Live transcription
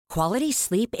Quality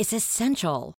sleep is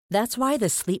essential. That's why the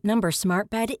Sleep Number Smart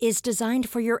Bed is designed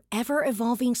for your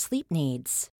ever-evolving sleep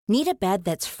needs. Need a bed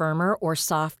that's firmer or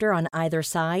softer on either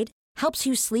side? Helps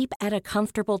you sleep at a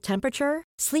comfortable temperature?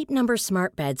 Sleep Number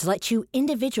Smart Beds let you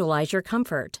individualize your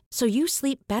comfort so you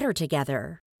sleep better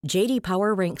together. J.D.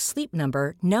 Power ranks Sleep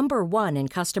Number number one in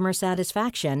customer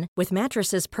satisfaction with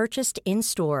mattresses purchased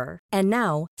in-store. And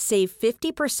now, save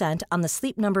 50% on the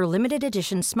Sleep Number Limited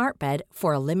Edition Smart Bed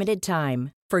for a limited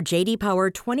time. For J.D. Power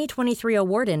 2023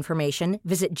 award information,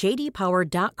 visit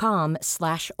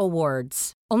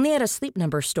jdpower.com/awards. Only at a Sleep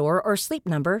Number store or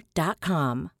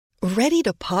sleepnumber.com. Ready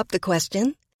to pop the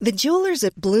question? The jewelers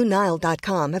at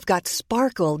BlueNile.com have got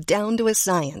sparkle down to a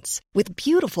science with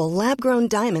beautiful lab-grown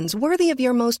diamonds worthy of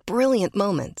your most brilliant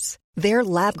moments. Their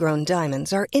lab-grown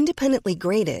diamonds are independently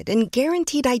graded and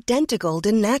guaranteed identical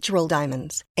to natural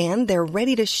diamonds, and they're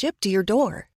ready to ship to your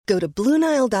door. Go to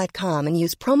BlueNile.com and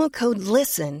use promo code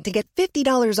LISTEN to get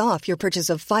 $50 off your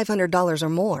purchase of $500 or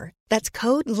more. That's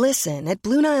code LISTEN at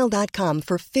BlueNile.com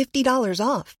for $50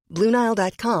 off.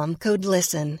 BlueNile.com, code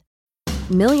LISTEN.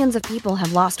 Millions of people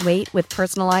have lost weight with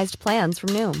personalized plans from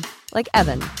Noom. Like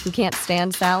Evan, who can't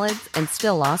stand salads and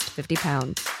still lost 50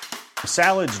 pounds.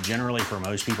 Salads generally for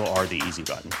most people are the easy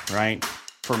button, right?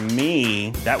 For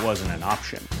me, that wasn't an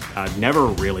option. I never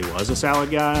really was a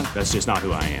salad guy. That's just not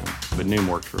who I am. But Noom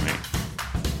worked for me.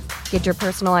 Get your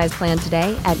personalized plan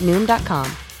today at Noom.com.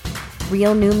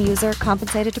 Real Noom user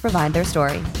compensated to provide their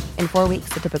story. In 4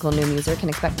 weeks, the typical Noom user can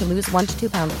expect to lose 1 to 2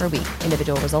 pounds per week.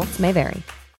 Individual results may vary.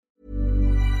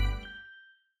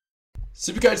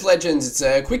 Supercoach Legends, it's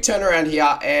a quick turnaround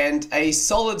here and a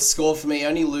solid score for me,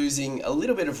 only losing a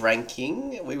little bit of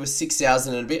ranking. We were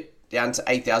 6,000 and a bit, down to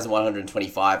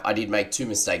 8,125. I did make 2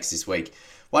 mistakes this week.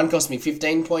 One cost me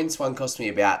 15 points, one cost me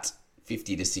about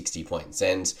 50 to 60 points,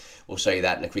 and we'll show you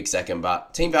that in a quick second.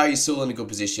 But team value still in a good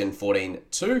position,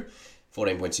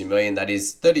 14.2 million. That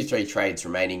is 33 trades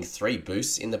remaining, 3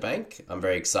 boosts in the bank. I'm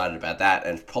very excited about that,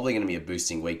 and it's probably going to be a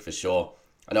boosting week for sure.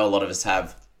 I know a lot of us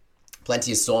have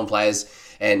plenty of Storm players,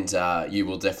 and you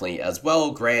will definitely as well.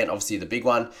 Grant, obviously the big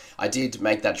one. I did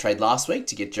make that trade last week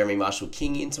to get Jeremy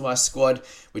Marshall-King into my squad,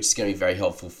 which is going to be very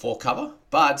helpful for cover.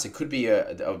 But it could be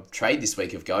a trade this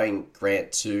week of going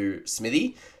Grant to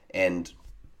Smithy and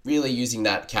really using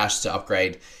that cash to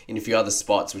upgrade in a few other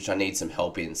spots, which I need some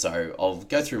help in. So I'll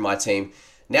go through my team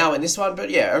now in this one.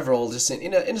 But yeah, overall, just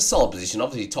in a solid position.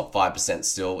 Obviously, top 5%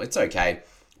 still. It's okay.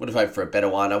 Would have hoped for a better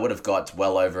one. I would have got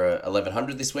well over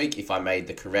 1,100 this week if I made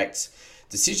the correct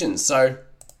decisions. So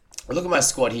I look at my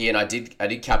squad here, and I did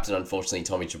captain, unfortunately,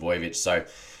 Tommy Trbojevic. So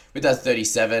with that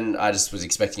 37, I just was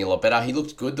expecting a lot better. He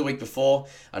looked good the week before.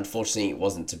 Unfortunately, it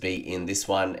wasn't to be in this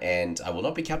one, and I will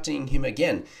not be captaining him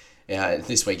again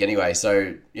this week anyway.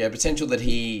 So yeah, potential that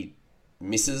he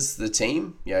misses the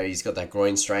team. You know, he's got that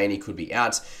groin strain. He could be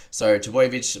out. So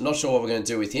Trbojevic, I'm not sure what we're going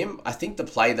to do with him. I think the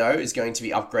play, though, is going to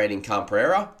be upgrading Cam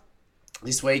Pereira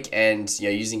this week, and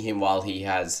using him while he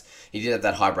did have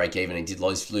that high break even. He did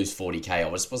lose 40k. I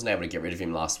just wasn't able to get rid of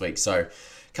him last week. So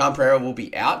Cam Pereira will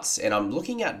be out, and I'm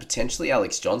looking at potentially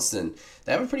Alex Johnston.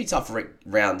 They have a pretty tough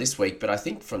round this week, but I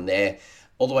think from there,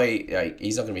 all the way,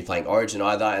 he's not going to be playing Origin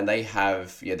either, and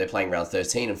they're playing round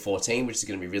 13 and 14, which is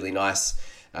going to be really nice.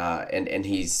 And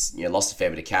he's lost a fair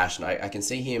bit of cash, and I can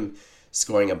see him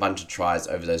scoring a bunch of tries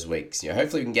over those weeks.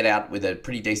 Hopefully we can get out with a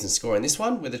pretty decent score in this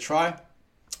one with a try,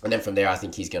 and then from there I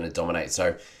think he's going to dominate.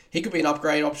 So he could be an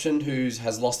upgrade option who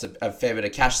has lost a fair bit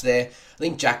of cash there. I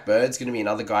think Jack Bird's going to be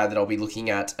another guy that I'll be looking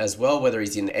at as well, whether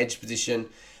he's in edge position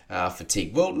for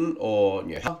Teague Wilton, or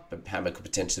Hammer could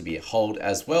potentially be a hold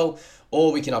as well,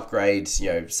 or we can upgrade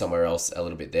somewhere else a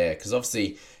little bit there, because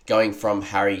obviously going from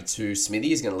Harry to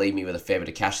Smithy is going to leave me with a fair bit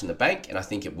of cash in the bank, and I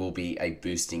think it will be a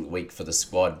boosting week for the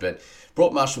squad. But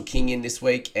brought Marshall-King in this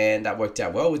week, and that worked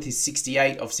out well with his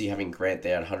 68, obviously having Grant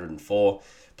there at 104.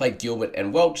 Played Gilbert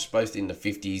and Welch, both in the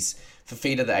 50s.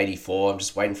 Fafita, the 84. I'm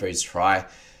just waiting for his try.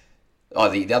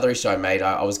 The other issue I made,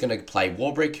 I was going to play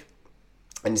Warbrick,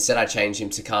 and instead I changed him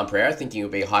to Cam Pereira, thinking it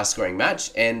would be a high-scoring match.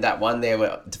 And that one there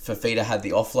where Fafita had the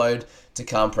offload to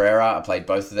Cam Pereira, I played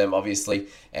both of them, obviously.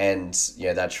 And,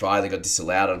 that try, they got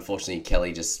disallowed. Unfortunately,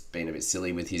 Kelly just being a bit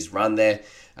silly with his run there.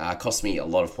 Cost me a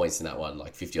lot of points in that one,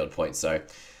 like 50-odd points. So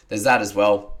there's that as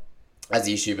well as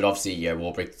the issue. But obviously,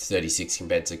 Warbrick 36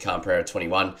 compared to Cam Pereira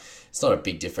 21. It's not a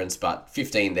big difference, but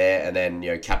 15 there. And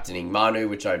then, captaining Manu,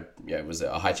 which I was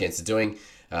a high chance of doing.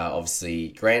 Obviously,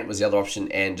 Grant was the other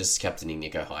option, and just captaining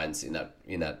Nico Hines in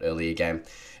that earlier game.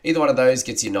 Either one of those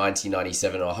gets you 90,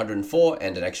 97, or 104,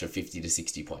 and an extra 50 to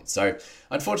 60 points. So,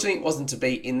 unfortunately, it wasn't to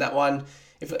be in that one.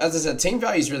 as I said, team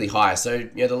value is really high. So,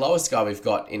 the lowest guy we've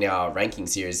got in our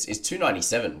rankings here is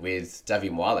 297 with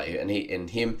David Mwale, and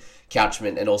him,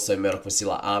 Couchman, and also Murdoch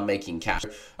Masila are making cash.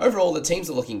 Overall, the teams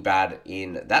are looking bad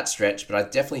in that stretch, but I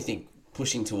definitely think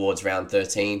pushing towards round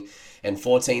 13 and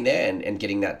 14 there and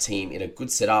getting that team in a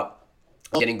good setup,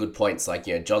 getting good points. Like,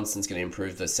 Johnson's going to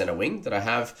improve the center wing that I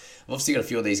have. I've obviously got a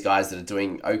few of these guys that are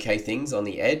doing okay things on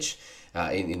the edge.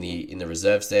 In the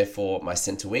reserves there for my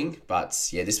centre wing. But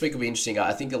yeah, this week will be interesting.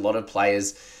 I think a lot of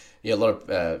players, a lot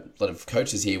of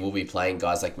coaches here will be playing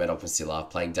guys like Murdoch Masila,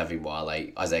 playing David Wile,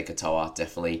 Isaiah Katoa,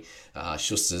 definitely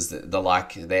Schuster's the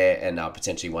like there, and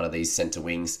potentially one of these centre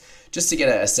wings, just to get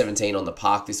a 17 on the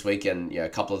park this week. And a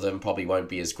couple of them probably won't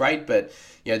be as great, but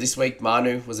this week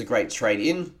Manu was a great trade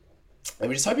in, and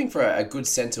we're just hoping for a good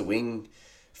centre wing.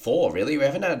 Really. We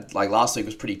haven't had, last week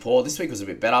was pretty poor. This week was a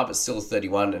bit better, but still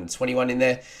 31 and 21 in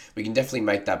there. We can definitely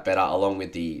make that better, along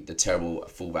with the terrible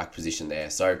fullback position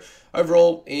there. So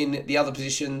overall, in the other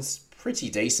positions, pretty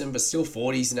decent, but still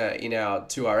 40s in our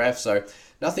 2RF. So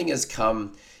nothing has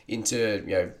come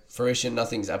into fruition.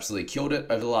 Nothing's absolutely killed it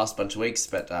over the last bunch of weeks,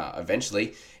 but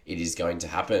eventually it is going to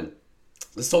happen.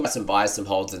 Let's talk about some buys, some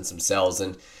holds, and some sells.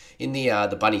 And in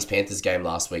the Bunnies-Panthers game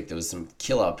last week, there was some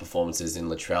killer performances in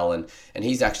Latrell, and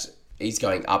he's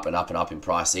going up and up and up in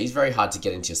price. So he's very hard to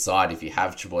get into your side if you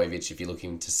have Trbojevic, if you're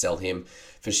looking to sell him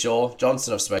for sure.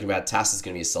 Johnson, I've spoken about. Tass is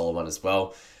going to be a solid one as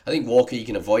well. I think Walker you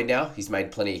can avoid now. He's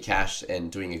made plenty of cash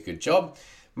and doing a good job.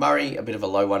 Murray, a bit of a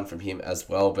low one from him as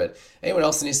well. But anyone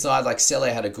else on his side, like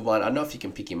Sele had a good one. I don't know if you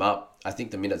can pick him up. I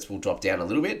think the minutes will drop down a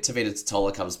little bit. Tavita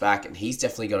Totola comes back, and he's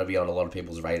definitely going to be on a lot of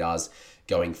people's radars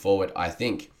going forward, I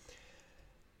think.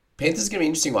 Panthers is going to be an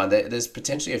interesting one. There's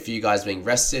potentially a few guys being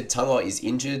rested. Tungo is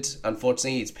injured,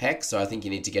 unfortunately. It's pec, so I think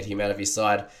you need to get him out of your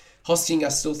side. Hosking, I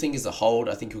still think is a hold.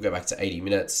 I think he'll go back to 80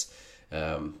 minutes.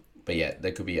 But yeah,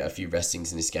 there could be a few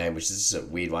restings in this game, which is just a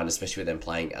weird one, especially with them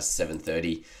playing at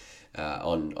 7:30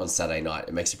 on Saturday night.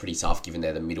 It makes it pretty tough given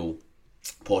they're the middle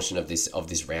portion of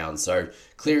this round. So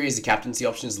Cleary as a captaincy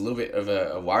option is a little bit of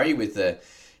a worry with the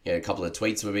a couple of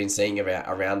tweets we've been seeing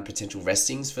around potential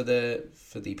restings for the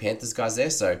Panthers guys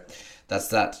there. So that's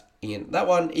that in that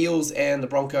one. Eels and the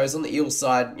Broncos. On the Eels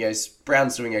side,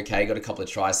 Brown's doing okay. Got a couple of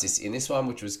tries in this one,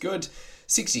 which was good.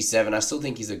 67. I still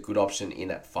think he's a good option in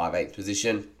that 5/8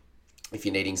 position if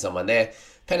you're needing someone there.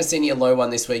 Penasini a low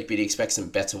one this week, but you expect some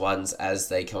better ones as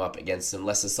they come up against some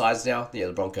lesser sides now.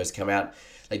 The Broncos come out.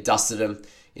 They dusted them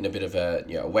in a bit of a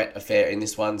wet affair in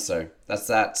this one. So that's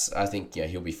that. I think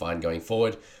he'll be fine going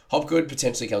forward. Hopgood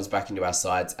potentially comes back into our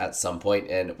sides at some point,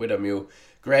 and Widowmill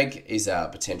Greg is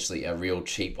potentially a real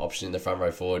cheap option in the front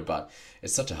row forward, but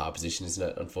it's such a hard position, isn't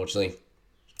it, unfortunately?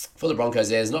 For the Broncos,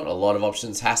 there's not a lot of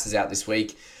options. Haas is out this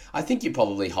week. I think you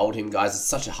probably hold him, guys. It's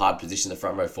such a hard position, the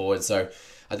front row forward, so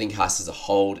I think Haas is a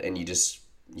hold, and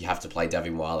you have to play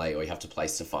David Wile, or you have to play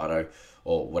Stefano,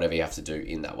 or whatever you have to do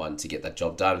in that one to get that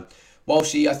job done.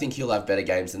 Walshy, I think he'll have better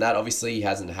games than that. Obviously, he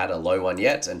hasn't had a low one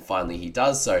yet, and finally he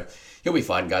does, so he'll be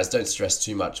fine, guys. Don't stress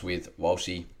too much with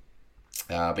Walshy.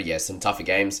 But yeah, some tougher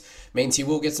games means he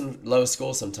will get some lower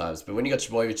scores sometimes. But when you got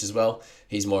Trbojevic as well,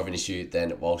 he's more of an issue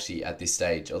than Walshy at this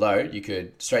stage. Although, you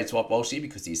could straight swap Walshy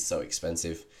because he's so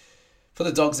expensive. For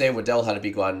the Dogs there, Waddell had a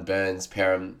big one. Burns,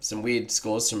 Perham, some weird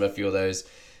scores from a few of those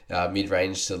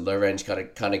mid-range to low-range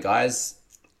kind of guys.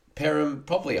 Perham,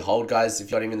 probably a hold, guys, if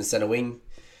you got him in the centre wing,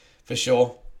 for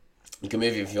sure. You can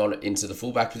move him if you want into the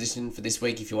fullback position for this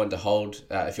week if you want to hold,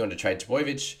 if you want to trade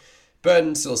Trbojevic.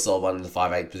 Burton still a solid one in the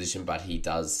 5/8 position, but he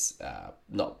does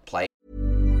not play.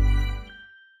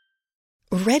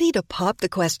 Ready to pop the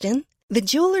question? The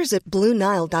jewelers at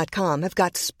BlueNile.com have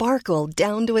got sparkle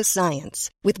down to a science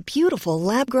with beautiful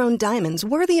lab-grown diamonds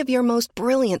worthy of your most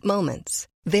brilliant moments.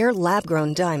 Their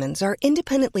lab-grown diamonds are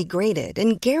independently graded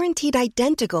and guaranteed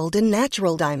identical to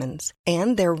natural diamonds,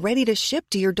 and they're ready to ship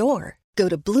to your door. Go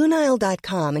to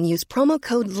BlueNile.com and use promo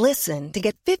code LISTEN to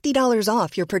get $50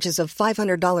 off your purchase of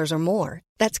 $500 or more.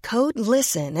 That's code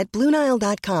LISTEN at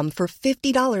BlueNile.com for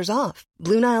 $50 off.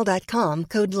 BlueNile.com,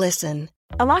 code LISTEN.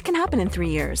 A lot can happen in 3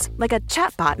 years, like a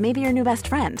chatbot may be your new best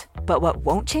friend. But what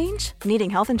won't change? Needing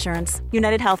health insurance.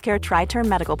 United Healthcare Tri-Term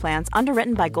Medical Plans,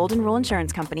 underwritten by Golden Rule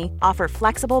Insurance Company, offer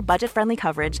flexible, budget-friendly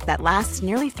coverage that lasts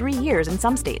nearly 3 years in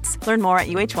some states. Learn more at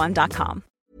UH1.com.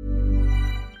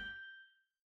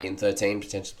 In 13,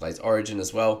 potentially plays Origin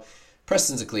as well.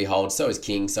 Preston's a clear hold, so is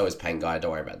King, so is Pangai,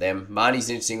 don't worry about them. Marnie's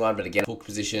an interesting one, but again, hook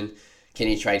position. Can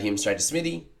you trade him straight to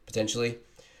Smithy? Potentially.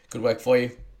 Could work for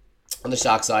you. On the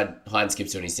Shark side, Hines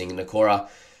keeps doing his thing. Nakora,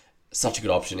 such a good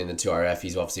option in the 2RF.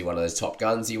 He's obviously one of those top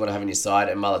guns you want to have on your side.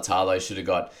 And Malatalo should have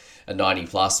got a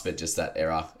 90+, but just that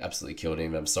error absolutely killed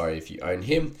him. I'm sorry if you own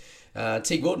him.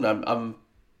 T. Gordon, I'm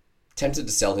tempted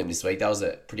to sell him this week. That was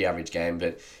a pretty average game,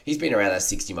 but he's been around that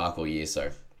 60 mark all year,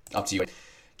 so up to you.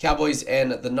 Cowboys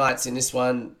and the Knights in this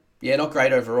one, yeah, not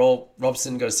great overall.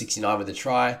 Robson got a 69 with a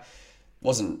try.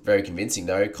 Wasn't very convincing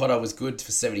though. Cotter was good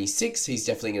for 76. He's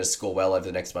definitely going to score well over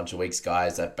the next bunch of weeks,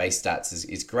 guys. That base stats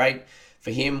is great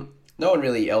for him. No one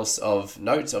really else of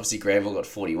note. Obviously, Granville got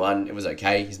 41. It was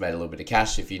okay. He's made a little bit of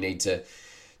cash. If you need to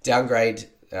downgrade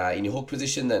in your hook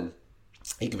position, then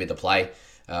he could be the play.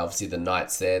 Obviously, the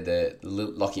Knights there, the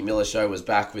Lockie Miller show was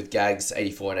back with Gags,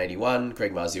 84 and 81.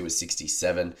 Greg Marzhew was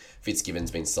 67.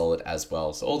 Fitzgibbon's been solid as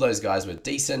well. So all those guys were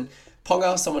decent.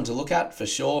 Ponga, someone to look at for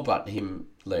sure, but him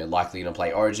likely going to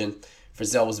play Origin.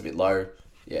 Frizzell was a bit low.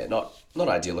 Yeah, not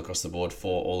ideal across the board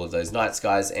for all of those Knights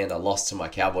guys, and a loss to my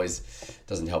Cowboys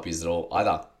doesn't help you at all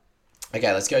either.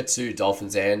 Okay, let's go to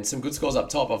Dolphins and some good scores up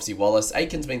top. Obviously, Wallace.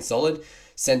 Aiken's been solid.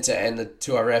 Centre and the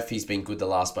 2RF, he's been good the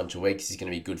last bunch of weeks. He's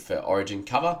going to be good for Origin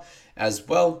cover as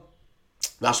well.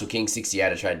 Marshall King,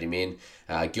 68, I traded him in.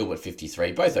 Gilbert,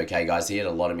 53. Both okay, guys. He had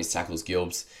a lot of missed tackles,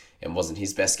 Gilbs, and wasn't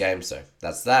his best game, so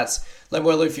that's that.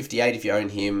 Lemuelu, 58 if you own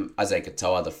him. Isaiah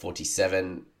Katoa, the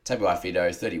 47. Tabuai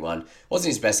Fido, 31. Wasn't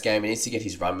his best game. He needs to get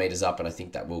his run meters up, and I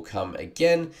think that will come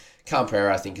again. Cam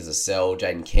Pereira, I think, is a sell.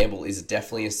 Jaden Campbell is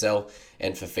definitely a sell.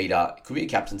 And for Fifita, it could be a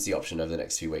captaincy option over the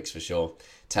next few weeks for sure.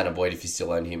 Tanner Boyd, if you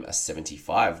still own him, a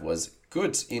 75 was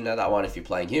good in that one if you're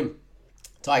playing him.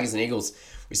 Tigers and Eagles,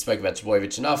 we spoke about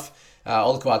Trbojevic enough.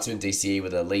 Olakau'atu and DCE were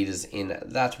the leaders in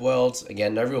that world.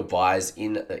 Again, no real buys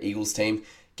in the Eagles team.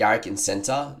 Garrick in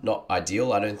centre, not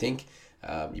ideal, I don't think.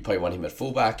 You probably want him at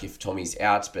fullback if Tommy's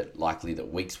out, but likely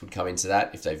that Weeks would come into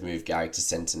that if they've moved Garrick to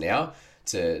centre now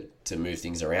to move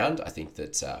things around. I think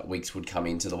that Weeks would come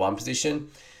into the one position.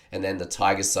 And then the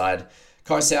Tigers side,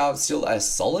 Coruscant still a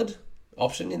solid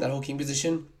option in that hooking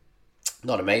position.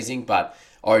 Not amazing, but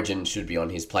Origin should be on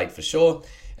his plate for sure.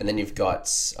 And then you've got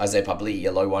Isaiah Publi,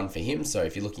 a low one for him. So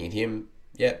if you're looking at him,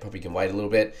 yeah, probably can wait a little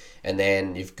bit. And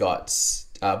then you've got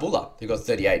Buller, who got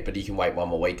 38, but you can wait one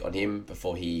more week on him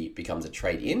before he becomes a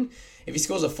trade-in. If he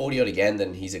scores a 40-odd again,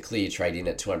 then he's a clear trade-in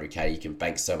at 200k. You can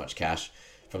bank so much cash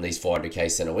from these 400k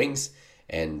centre wings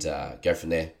and go from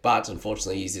there. But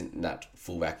unfortunately, he's in that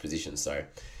fullback position. So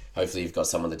hopefully you've got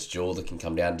someone that's dual that can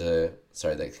come down to,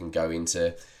 that can go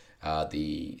into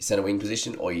the centre wing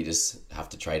position, or you just have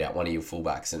to trade out one of your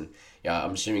fullbacks. And yeah,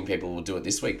 I'm assuming people will do it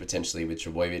this week, potentially with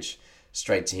Trbojevic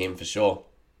straight to him for sure.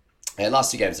 And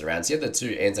last two games of the round, so you had the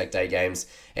two Anzac Day games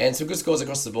and some good scores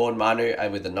across the board. Manu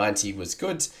with the 90 was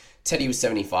good. Teddy with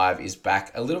 75 is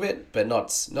back a little bit, but not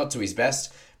to his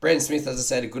best. Brandon Smith, as I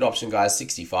said, a good option, guys,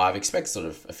 65. Expect sort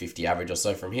of a 50 average or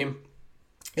so from him.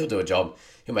 He'll do a job.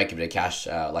 He'll make a bit of cash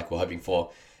like we're hoping for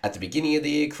at the beginning of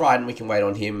the year. Crichton, we can wait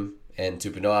on him, and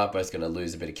Tupouniua, both going to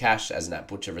lose a bit of cash as Nat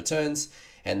Butcher returns.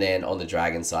 And then on the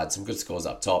Dragon side, some good scores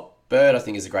up top. Bird, I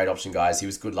think, is a great option, guys. He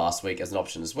was good last week as an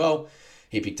option as well.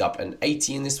 He picked up an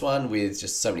 80 in this one with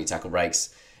just so many tackle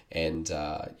breaks, and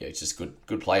it's just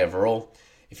good play overall.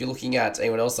 If you're looking at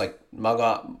anyone else like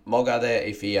Mulga there,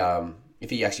 if he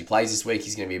actually plays this week,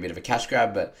 he's going to be a bit of a cash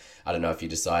grab, but I don't know if you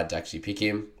decide to actually pick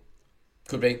him.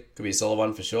 Could be a solid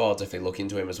one for sure. I'll definitely look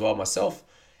into him as well myself.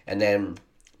 And then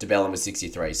DeBellin was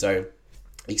 63, so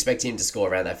expect him to score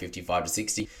around that 55 to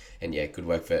 60. And yeah, good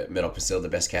work for Murdoch Pasil, the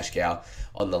best cash cow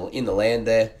in the land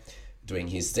there, doing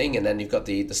his thing. And then you've got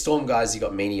the Storm guys. You've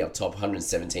got Meany up top,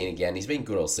 117 again. He's been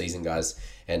good all season, guys.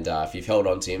 And if you've held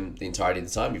on to him the entirety of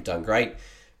the time, you've done great.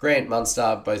 Grant,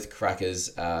 Munster, both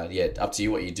crackers. Up to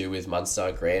you what you do with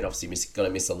Munster. Grant obviously going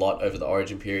to miss a lot over the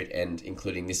Origin period and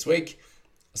including this week.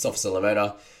 Sofasa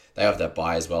Lamona, they have that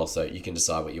buy as well, so you can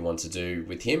decide what you want to do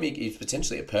with him. He's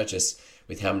potentially a purchase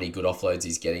with how many good offloads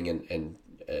he's getting, and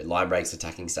line breaks,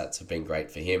 attacking stats have been great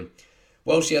for him.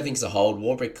 Welshie, I think, is a hold.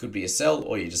 Warbrick could be a sell,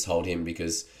 or you just hold him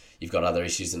because you've got other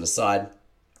issues on the side.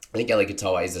 I think Eli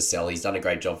Katoa is a sell. He's done a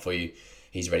great job for you.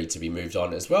 He's ready to be moved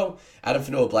on as well. Adam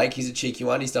Fanua-Blake, he's a cheeky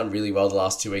one. He's done really well the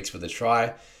last 2 weeks with a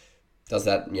try. Does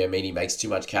that mean he makes too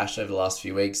much cash over the last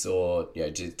few weeks, or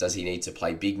does he need to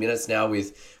play big minutes now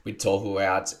with Tohu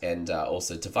out and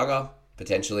also Tafanga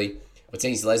potentially?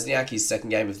 Martinis Lesniak, his second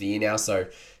game of the year now, so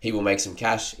he will make some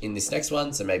cash in this next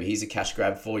one. So maybe he's a cash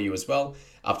grab for you as well.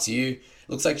 Up to you.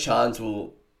 Looks like Chance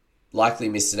will likely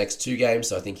miss the next 2 games,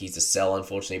 so I think he's a sell,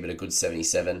 unfortunately, but a good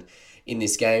 77 in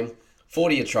this game.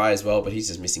 40 a try as well, but he's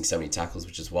just missing so many tackles,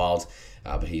 which is wild.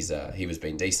 But he was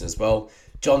being decent as well.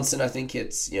 Johnson, I think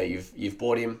it's you've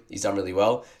bought him. He's done really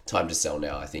well. Time to sell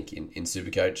now, I think, in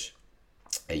Supercoach.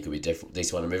 He could be a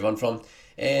decent one to move on from.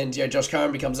 And Josh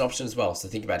Curran becomes an option as well. So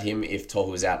think about him if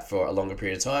Tohu is out for a longer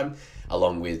period of time,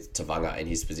 along with Tavanga in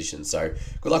his position. So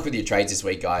good luck with your trades this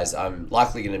week, guys. I'm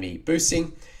likely going to be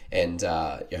boosting, and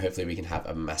hopefully we can have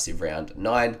a massive round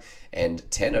 9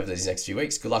 and 10 over these next few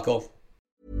weeks. Good luck all.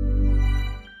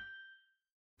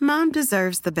 Mom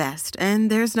deserves the best, and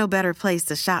there's no better place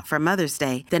to shop for Mother's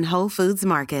Day than Whole Foods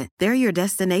Market. They're your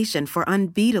destination for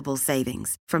unbeatable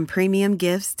savings, from premium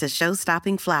gifts to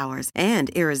show-stopping flowers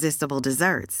and irresistible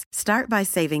desserts. Start by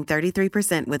saving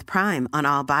 33% with Prime on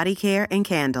all body care and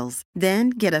candles.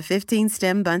 Then get a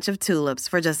 15-stem bunch of tulips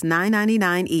for just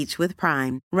 $9.99 each with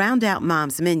Prime. Round out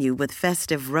Mom's menu with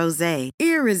festive rosé,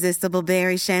 irresistible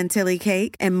berry chantilly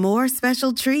cake, and more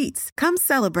special treats. Come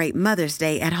celebrate Mother's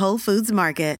Day at Whole Foods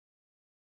Market.